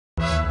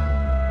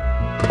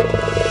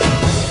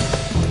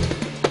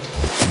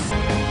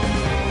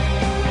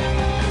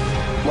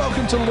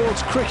to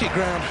Lord's Cricket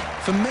Ground.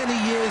 For many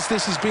years,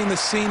 this has been the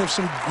scene of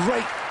some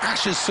great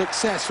Ashes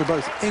success for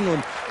both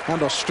England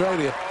and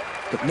Australia.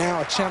 But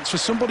now a chance for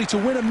somebody to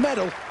win a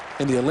medal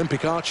in the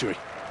Olympic archery.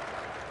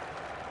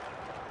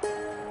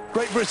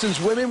 Great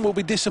Britain's women will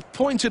be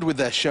disappointed with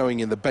their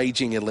showing in the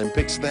Beijing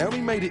Olympics. They only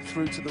made it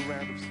through to the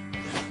round of...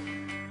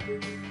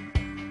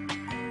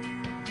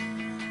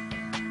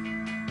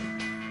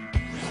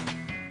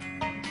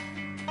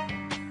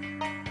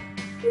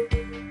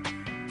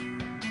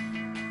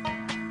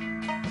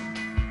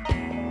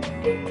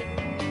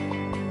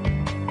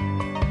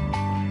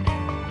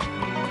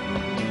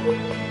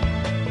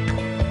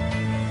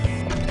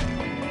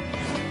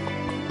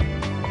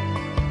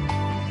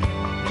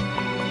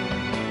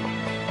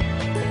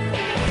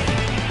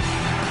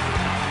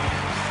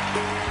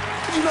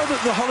 Did you know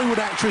that the Hollywood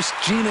actress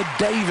Gina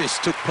Davis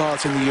took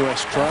part in the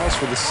US trials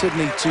for the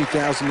Sydney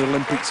 2000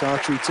 Olympics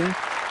archery team?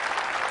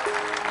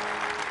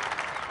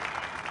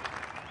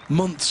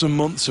 Months and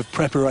months of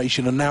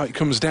preparation, and now it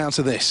comes down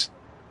to this.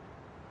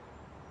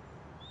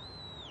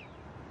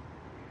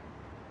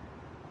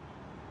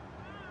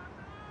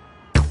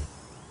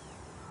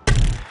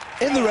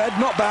 In the red,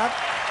 not bad.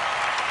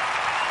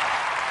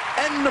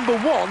 End number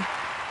 1,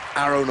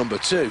 arrow number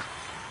 2.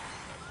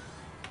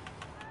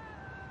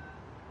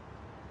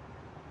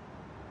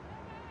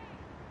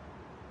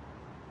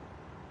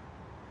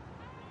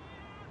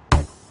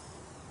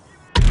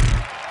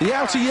 The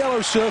outer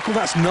yellow circle,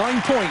 that's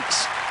 9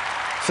 points.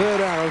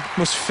 Third arrow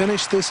must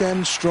finish this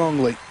end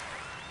strongly.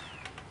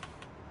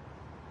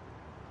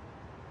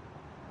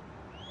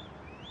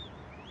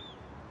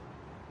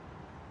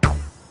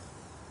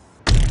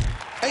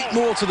 Eight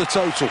more to the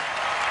total.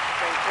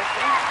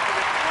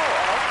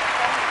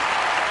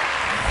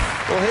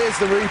 Well, here's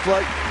the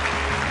replay.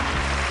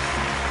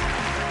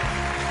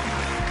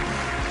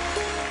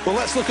 Well,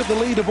 let's look at the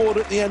leaderboard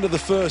at the end of the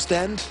first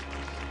end.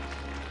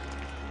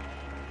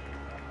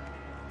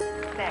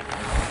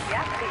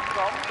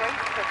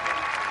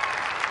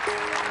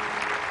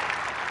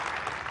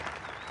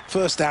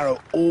 First arrow,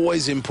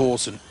 always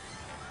important.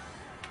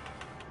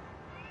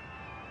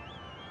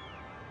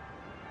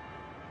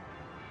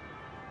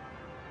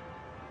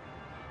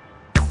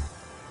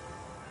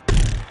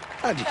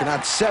 And you can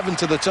add 7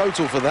 to the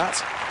total for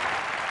that.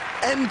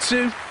 End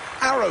 2,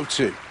 arrow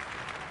 2.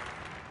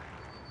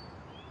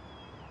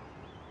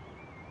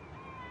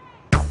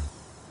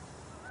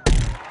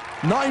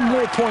 Nine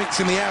more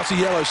points in the outer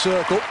yellow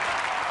circle.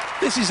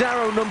 This is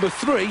arrow number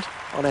 3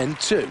 on end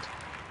 2.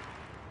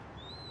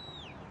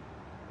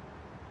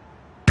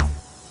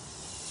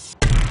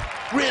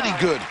 Really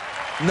good.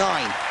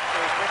 9.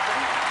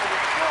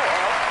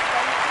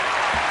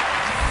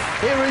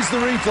 Here is the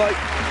replay.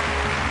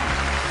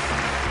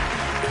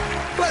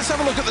 Let's have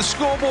a look at the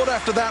scoreboard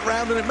after that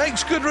round, and it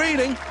makes good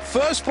reading.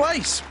 First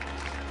place.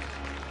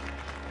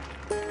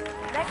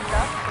 Next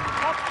up,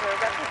 Proctor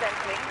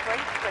representing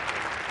Great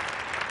Britain.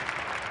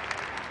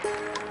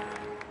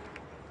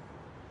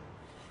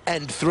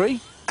 End 3,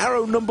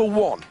 arrow number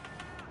 1.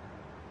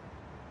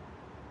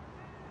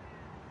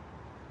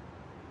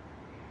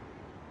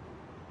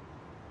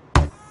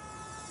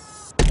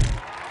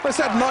 Let's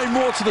add 9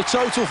 more to the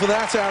total for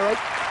that arrow.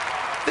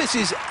 This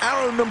is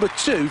arrow number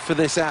 2 for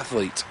this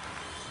athlete.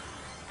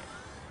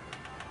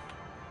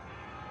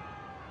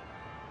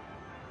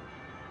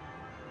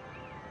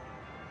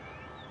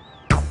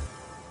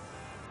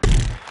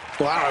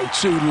 Well, arrow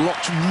 2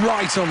 locked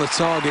right on the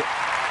target.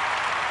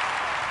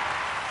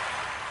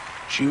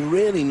 She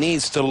really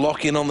needs to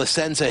lock in on the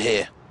centre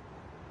here.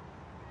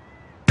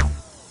 The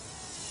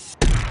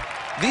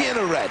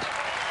inner red,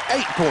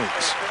 8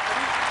 points.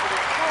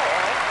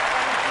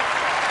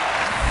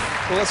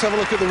 Well, let's have a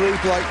look at the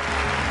replay.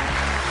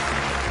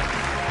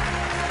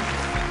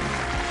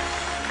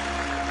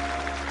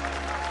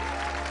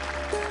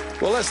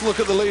 Well, let's look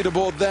at the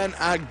leaderboard then.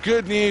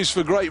 Good news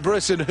for Great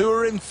Britain, who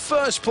are in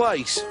first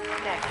place.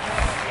 Next,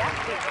 the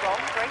athlete from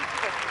Great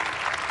Britain.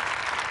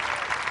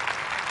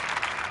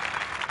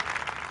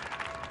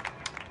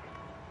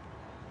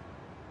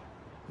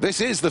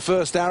 This is the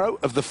first arrow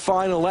of the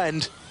final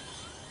end.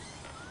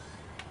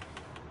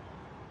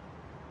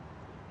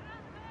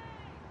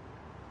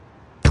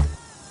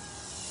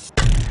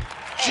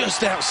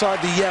 Just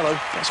outside the yellow,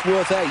 that's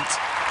worth 8.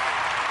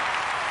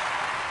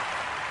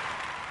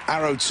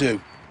 Arrow 2.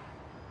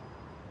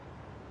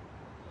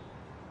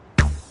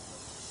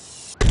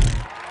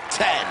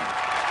 10.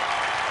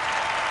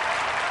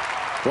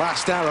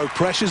 Last arrow,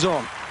 pressure's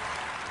on.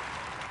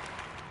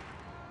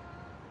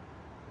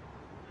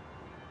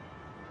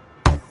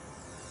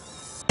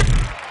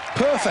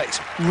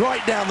 Perfect,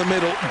 right down the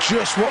middle,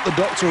 just what the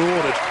doctor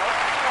ordered.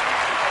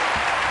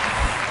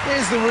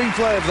 Here's the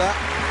replay of that.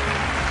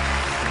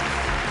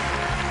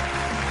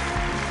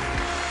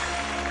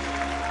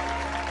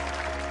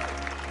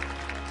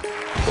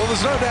 Well,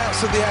 there's no doubt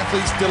that the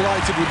athlete's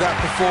delighted with that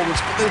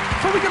performance, but they're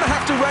probably going to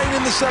have to rein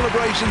in the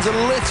celebrations a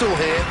little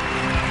here.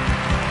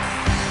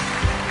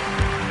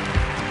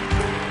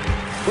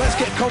 Let's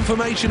get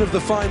confirmation of the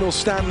final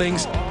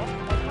standings.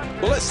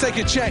 Well, let's take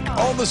a check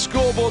on the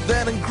scoreboard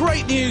then, and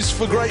great news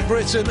for Great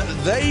Britain.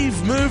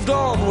 They've moved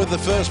on with the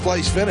first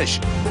place finish.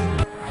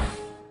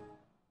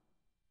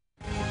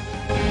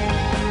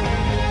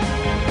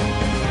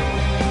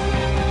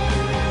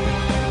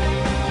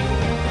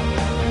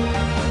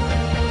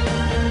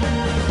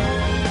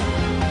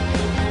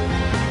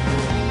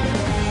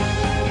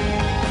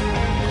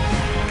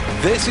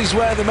 This is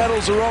where the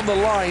medals are on the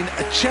line,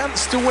 a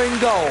chance to win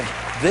gold.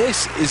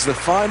 This is the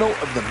final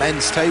of the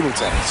men's table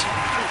tennis.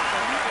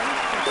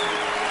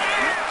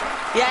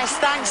 Yes,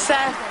 thanks,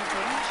 sir.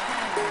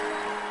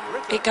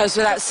 It goes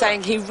without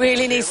saying, he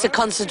really needs to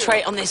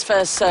concentrate on this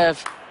first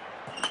serve.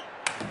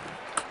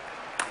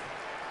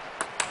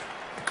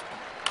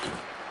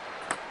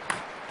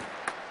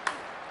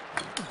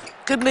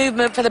 Good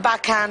movement for the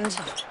backhand.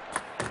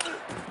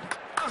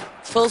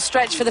 Full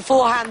stretch for the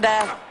forehand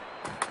there.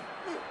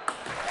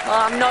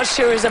 Well, I'm not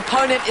sure his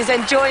opponent is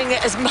enjoying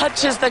it as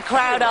much as the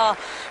crowd are,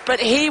 but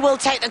he will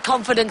take the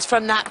confidence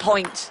from that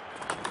point.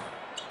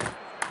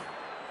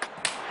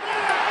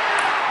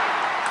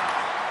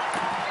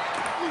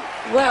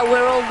 Well,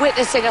 we're all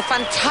witnessing a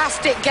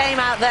fantastic game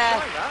out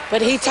there, but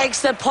he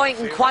takes the point,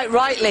 and quite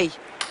rightly.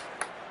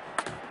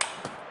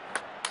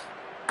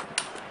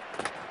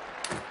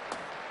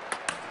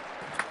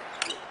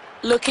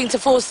 Looking to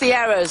force the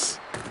errors.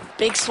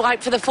 Big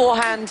swipe for the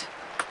forehand.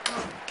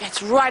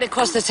 Gets right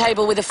across the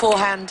table with the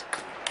forehand.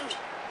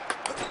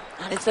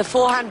 And it's the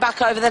forehand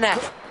back over the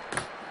net.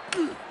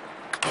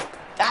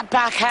 That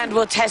backhand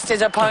will test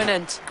his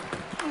opponent.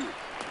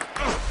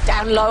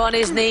 Down low on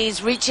his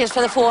knees, reaches for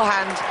the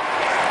forehand.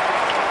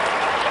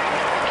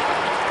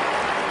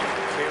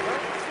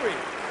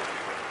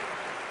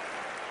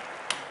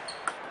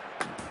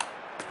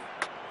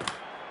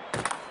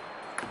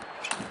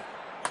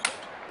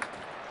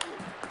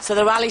 So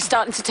the rally's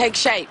starting to take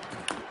shape.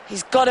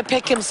 He's got to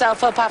pick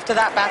himself up after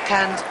that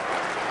backhand.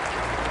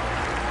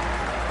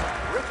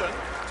 Britain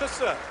to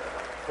serve.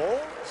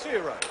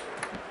 4-0.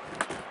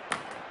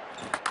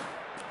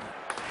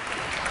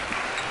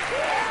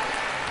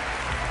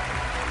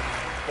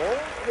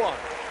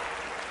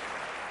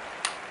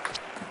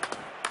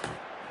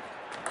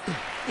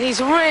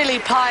 He's really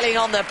piling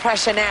on the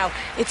pressure now.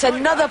 It's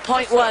another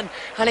point won,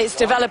 and it's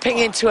developing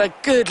into a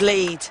good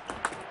lead. 2-5.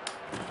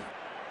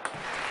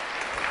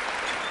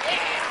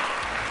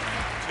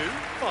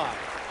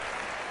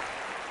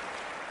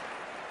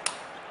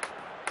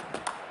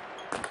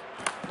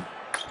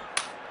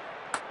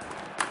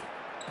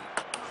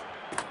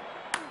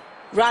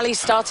 Rally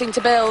starting to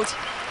build.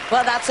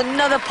 Well, that's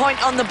another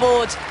point on the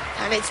board,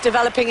 and it's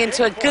developing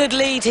into a good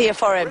lead here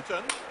for him.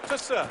 Britain to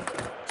serve.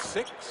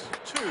 6-2.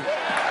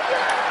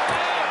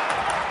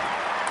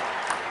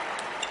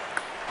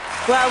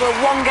 Well,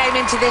 we're one game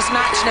into this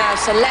match now,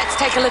 so let's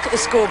take a look at the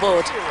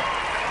scoreboard.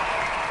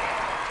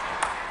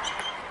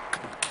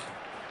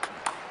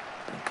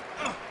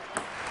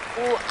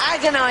 Oh,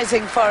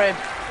 agonising for him.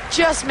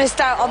 Just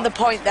missed out on the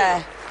point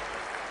there.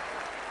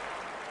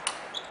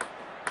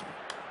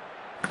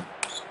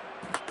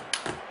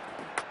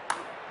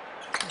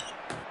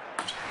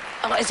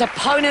 Oh, his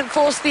opponent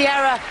forced the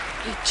error.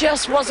 He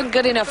just wasn't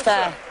good enough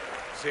there.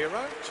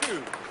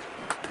 0-2.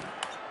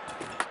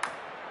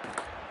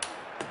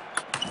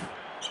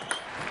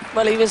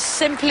 Well, he was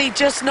simply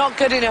just not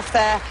good enough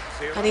there,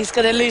 and he's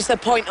going to lose the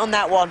point on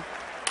that one.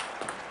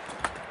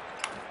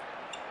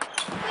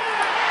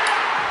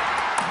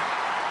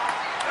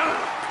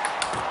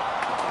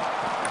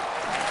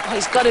 Oh,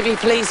 he's got to be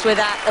pleased with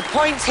that. The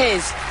point's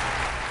his.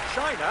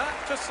 China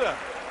to serve.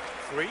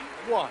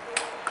 3-1.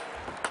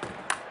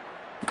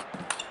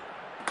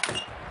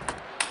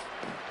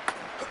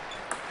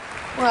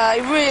 Well, he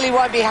really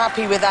won't be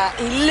happy with that.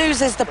 He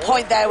loses the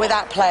point there with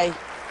that play.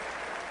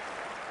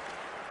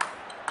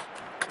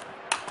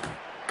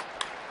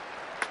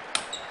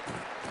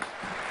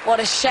 What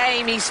a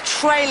shame, he's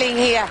trailing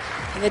here,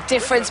 and the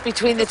difference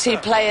between the two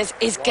players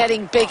is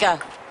getting bigger.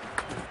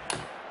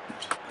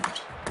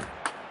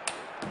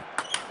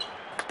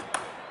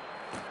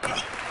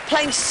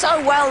 Playing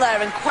so well there,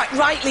 and quite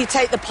rightly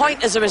take the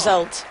point as a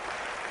result.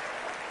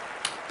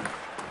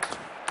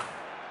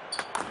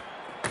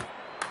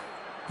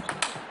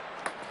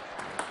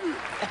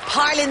 They're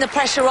piling the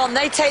pressure on,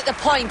 they take the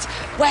point.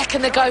 Where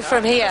can they go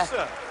from here?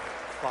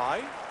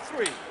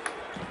 5-3.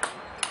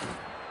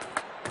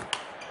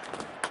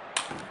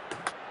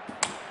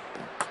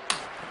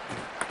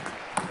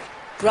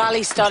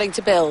 Rally starting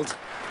to build.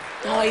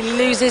 Oh, he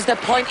loses the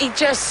point. He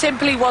just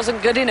simply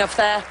wasn't good enough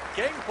there.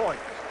 Game point.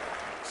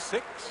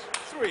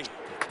 6-3.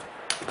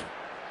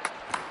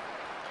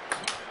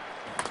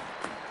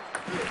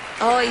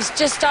 Oh, he's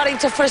just starting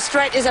to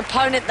frustrate his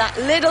opponent that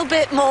little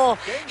bit more.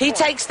 He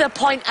takes the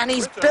point and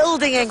he's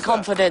building in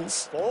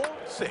confidence.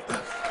 4-6.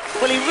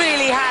 Well, he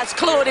really has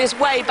clawed his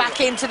way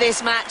back into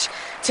this match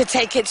to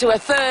take it to a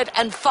third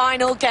and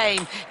final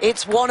game.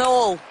 It's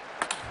 1-1.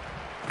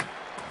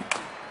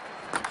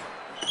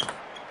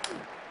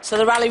 So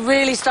the rally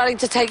really starting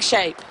to take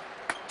shape.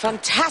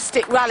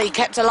 Fantastic rally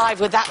kept alive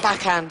with that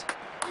backhand.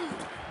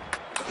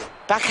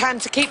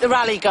 Backhand to keep the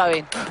rally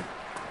going.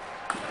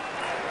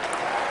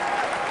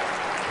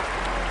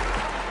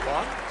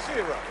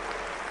 0.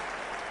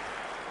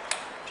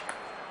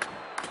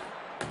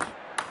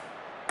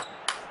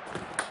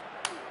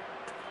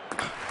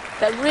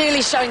 They're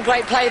really showing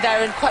great play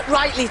there and quite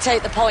rightly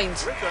take the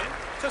point. Britain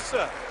to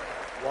serve.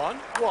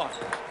 1-1.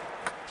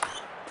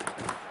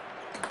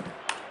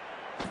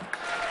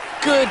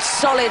 Good,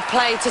 solid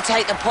play to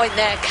take the point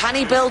there. Can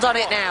he build on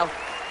it now?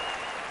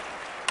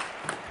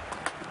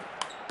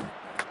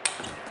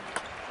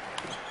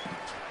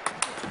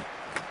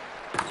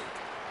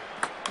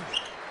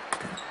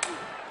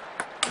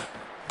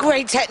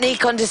 Great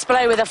technique on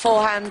display with a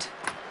forehand.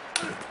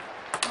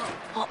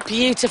 What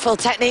beautiful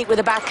technique with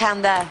a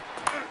backhand there.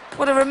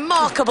 What a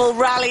remarkable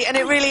rally, and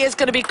it really is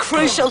going to be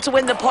crucial to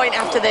win the point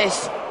after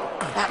this.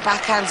 That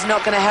backhand's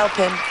not going to help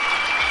him.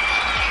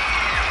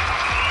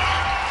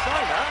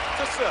 China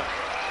to serve.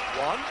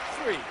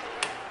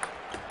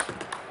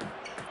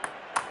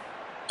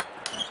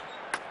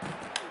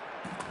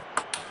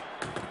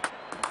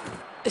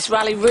 1-3. This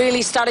rally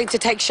really starting to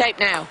take shape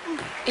now.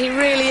 He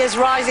really is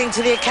rising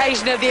to the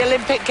occasion of the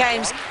Olympic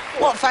Games.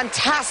 What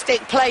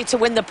fantastic play to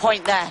win the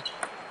point there.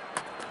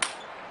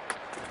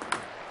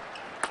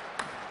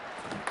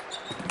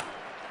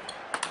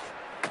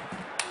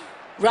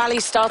 Rally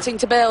starting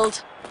to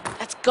build.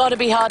 That's got to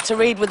be hard to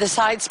read with the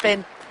side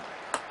spin.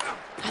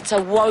 That's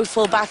a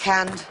woeful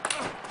backhand.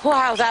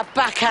 Wow, that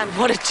backhand,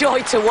 what a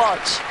joy to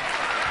watch.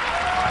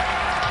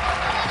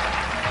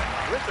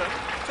 Britain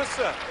to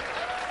serve.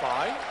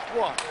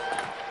 5-1.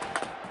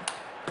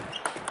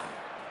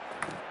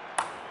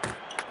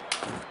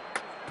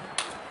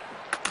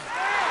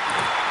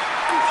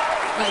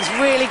 Well, he's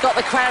really got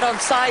the crowd on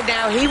side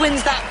now. He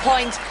wins that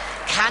point.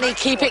 Can he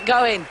keep it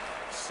going?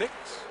 6-1.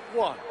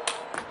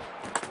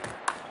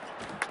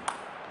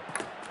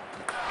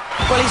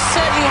 Well, he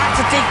certainly had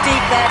to dig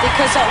deep there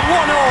because at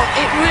 1-1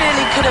 it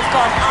really could have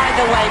gone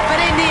either way. But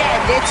in the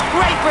end, it's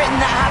Great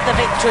Britain that have the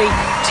victory.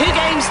 2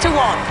 games to 1.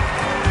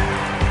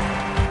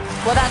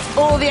 Well, that's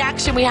all the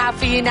action we have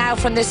for you now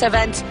from this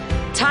event.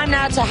 Time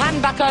now to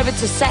hand back over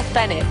to Seth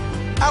Bennett.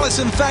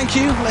 Alison, thank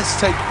you. Let's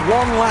take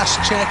one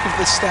last check of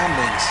the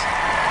standings.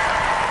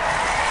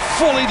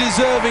 Fully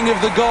deserving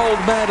of the gold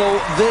medal,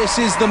 this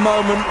is the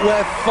moment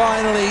where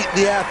finally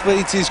the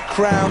athlete is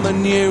crowned the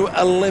new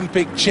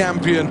Olympic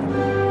champion.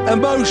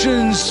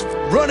 Emotions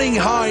running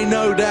high,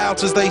 no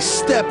doubt, as they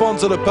step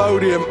onto the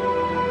podium.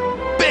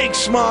 Big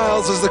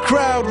smiles as the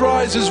crowd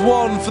rises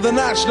one for the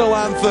national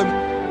anthem.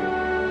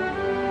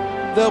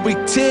 There'll be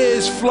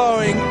tears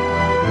flowing.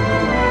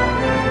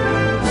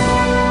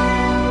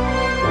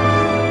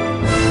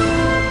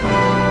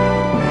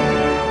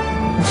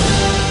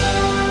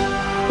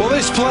 Well,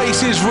 this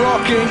place is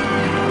rocking,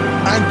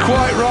 and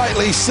quite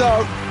rightly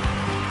so.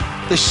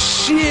 The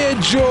sheer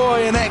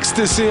joy and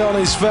ecstasy on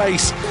his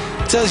face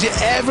tells you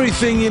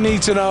everything you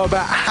need to know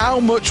about how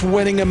much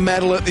winning a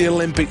medal at the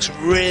Olympics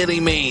really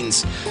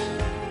means.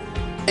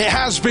 It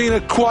has been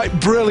a quite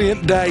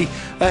brilliant day,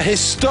 a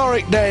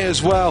historic day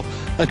as well,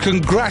 and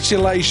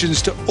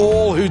congratulations to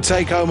all who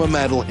take home a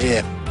medal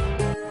here.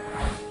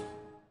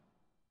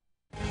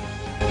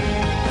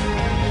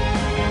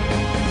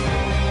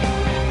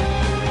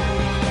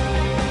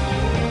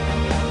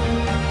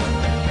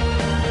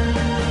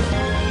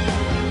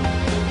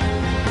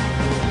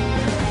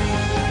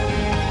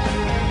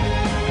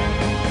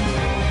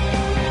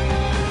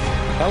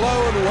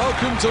 Hello and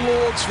welcome to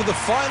Lords for the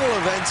final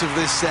event of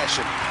this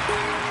session.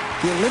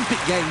 The Olympic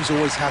Games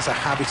always has a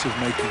habit of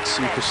making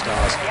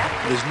superstars.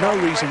 There's no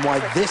reason why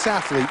this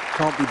athlete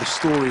can't be the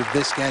story of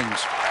this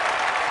Games.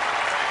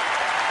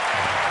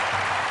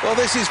 Well,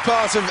 this is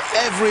part of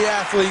every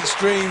athlete's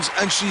dreams,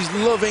 and she's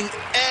loving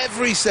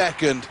every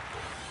second.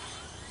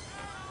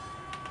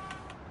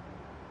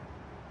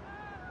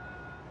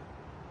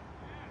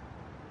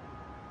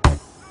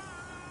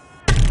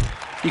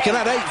 You can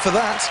add 8 for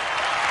that.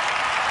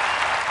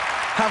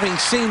 Having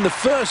seen the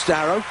first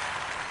arrow,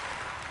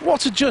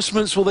 what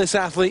adjustments will this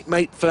athlete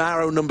make for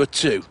arrow number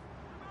 2?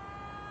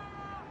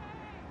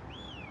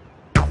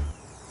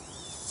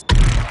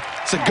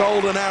 It's a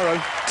golden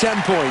arrow,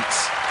 10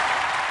 points.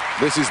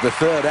 This is the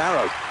third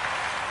arrow.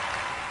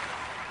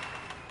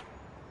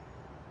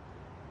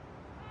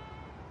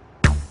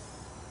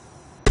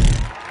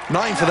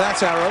 Nine for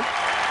that arrow.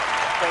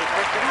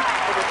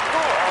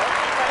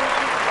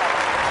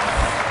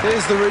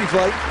 Here's the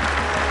replay.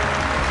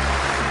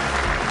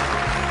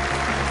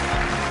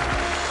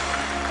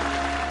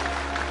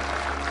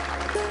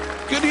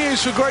 Good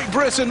news for Great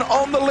Britain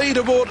on the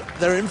leaderboard.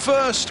 They're in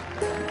first.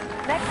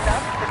 Next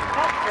up, the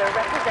sculptor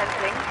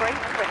representing Great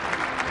Britain.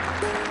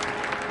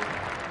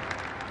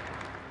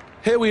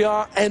 Here we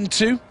are,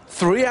 N2.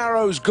 3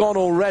 arrows gone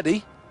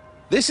already.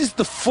 This is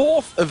the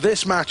 4th of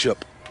this matchup.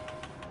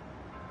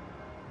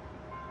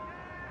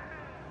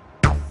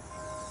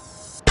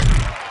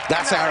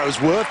 That arrow's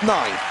worth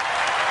 9.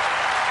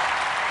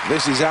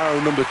 This is arrow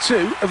number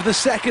 2 of the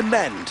second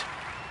end.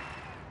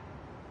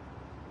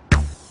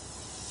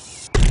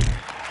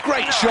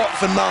 Great shot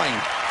for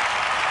 9.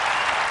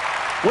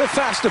 We're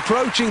fast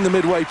approaching the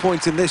midway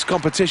point in this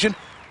competition.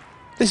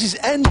 This is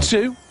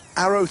N2,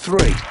 arrow 3.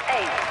 8.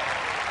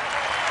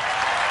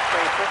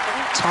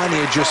 tiny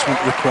adjustment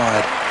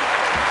required.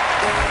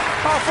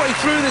 Halfway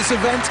through this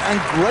event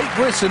and Great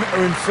Britain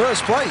are in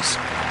first place.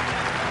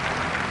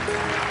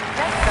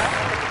 Next up,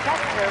 the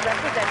competitor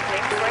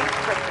representing Great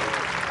Britain.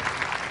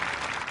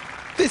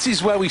 This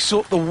is where we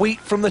sort the wheat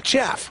from the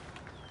chaff.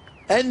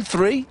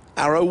 N3,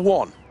 arrow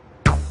 1.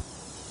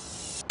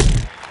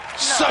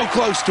 So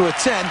close to a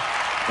 10,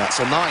 that's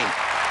a 9.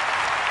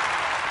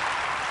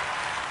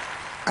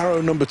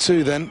 Arrow number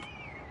 2 then.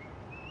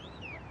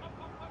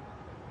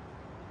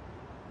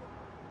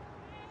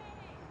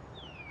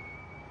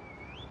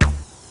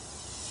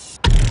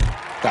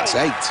 That's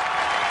 8.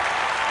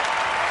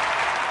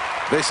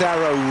 This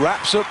arrow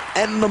wraps up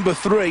N number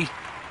 3.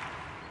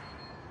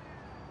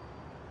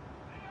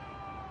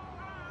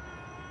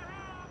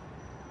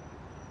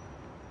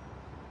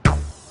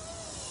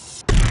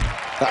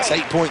 That's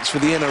 8 points for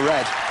the inner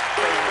red.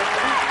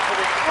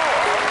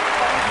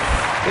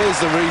 Here's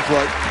the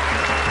replay.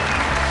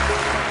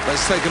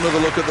 Let's take another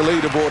look at the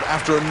leaderboard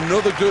after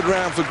another good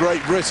round for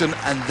Great Britain,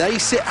 and they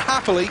sit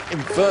happily in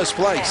first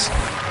place.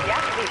 The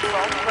athlete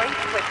from Great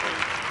Britain.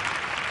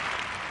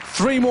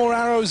 3 more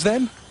arrows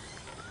then,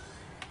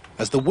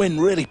 as the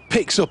wind really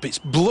picks up its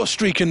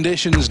blustery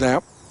conditions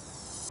now.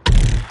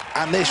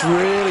 And this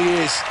really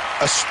is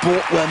a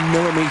sport where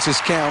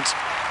millimetres count.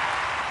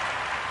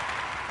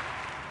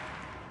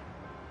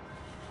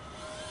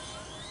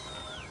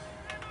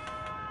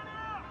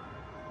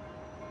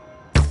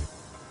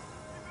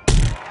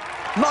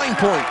 Nine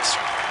points.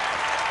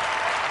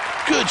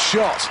 Good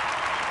shot.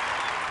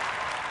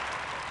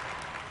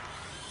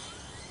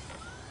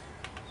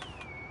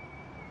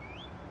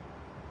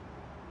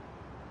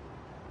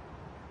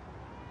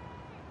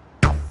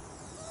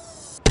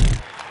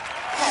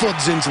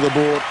 Thuds into the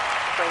board.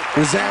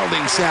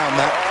 Resounding sound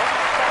that.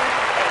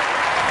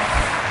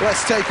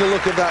 Let's take a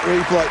look at that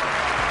replay.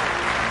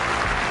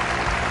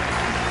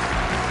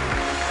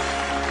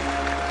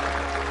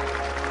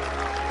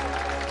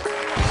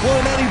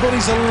 Weren't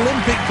anybody's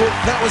Olympic book.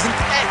 That was an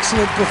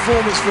excellent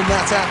performance from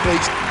that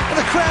athlete. And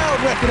the crowd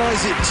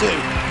recognise it too.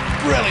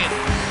 Brilliant.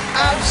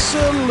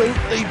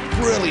 Absolutely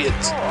brilliant.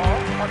 Score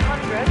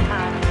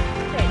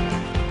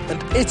 106.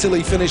 And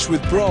Italy finished with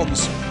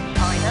bronze.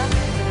 China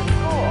with a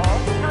score of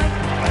 90.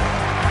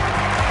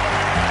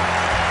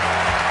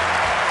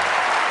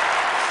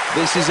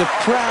 This is a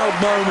proud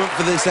moment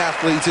for this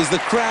athlete as the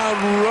crowd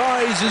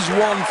rise as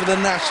one for the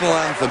national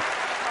anthem.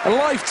 A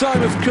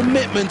lifetime of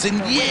commitment and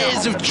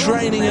years of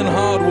training and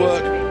hard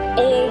work,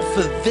 all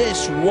for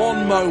this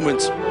one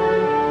moment.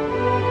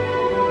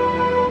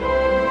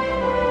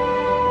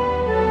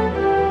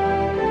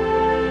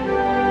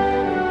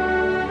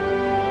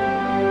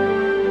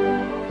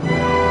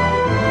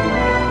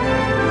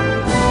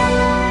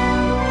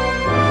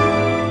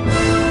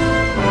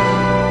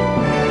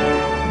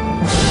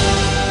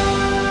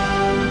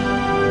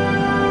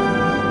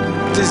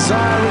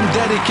 Desire and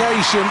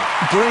dedication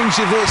brings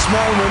you this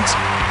moment.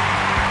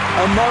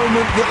 A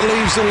moment that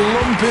leaves a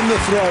lump in the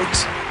throat.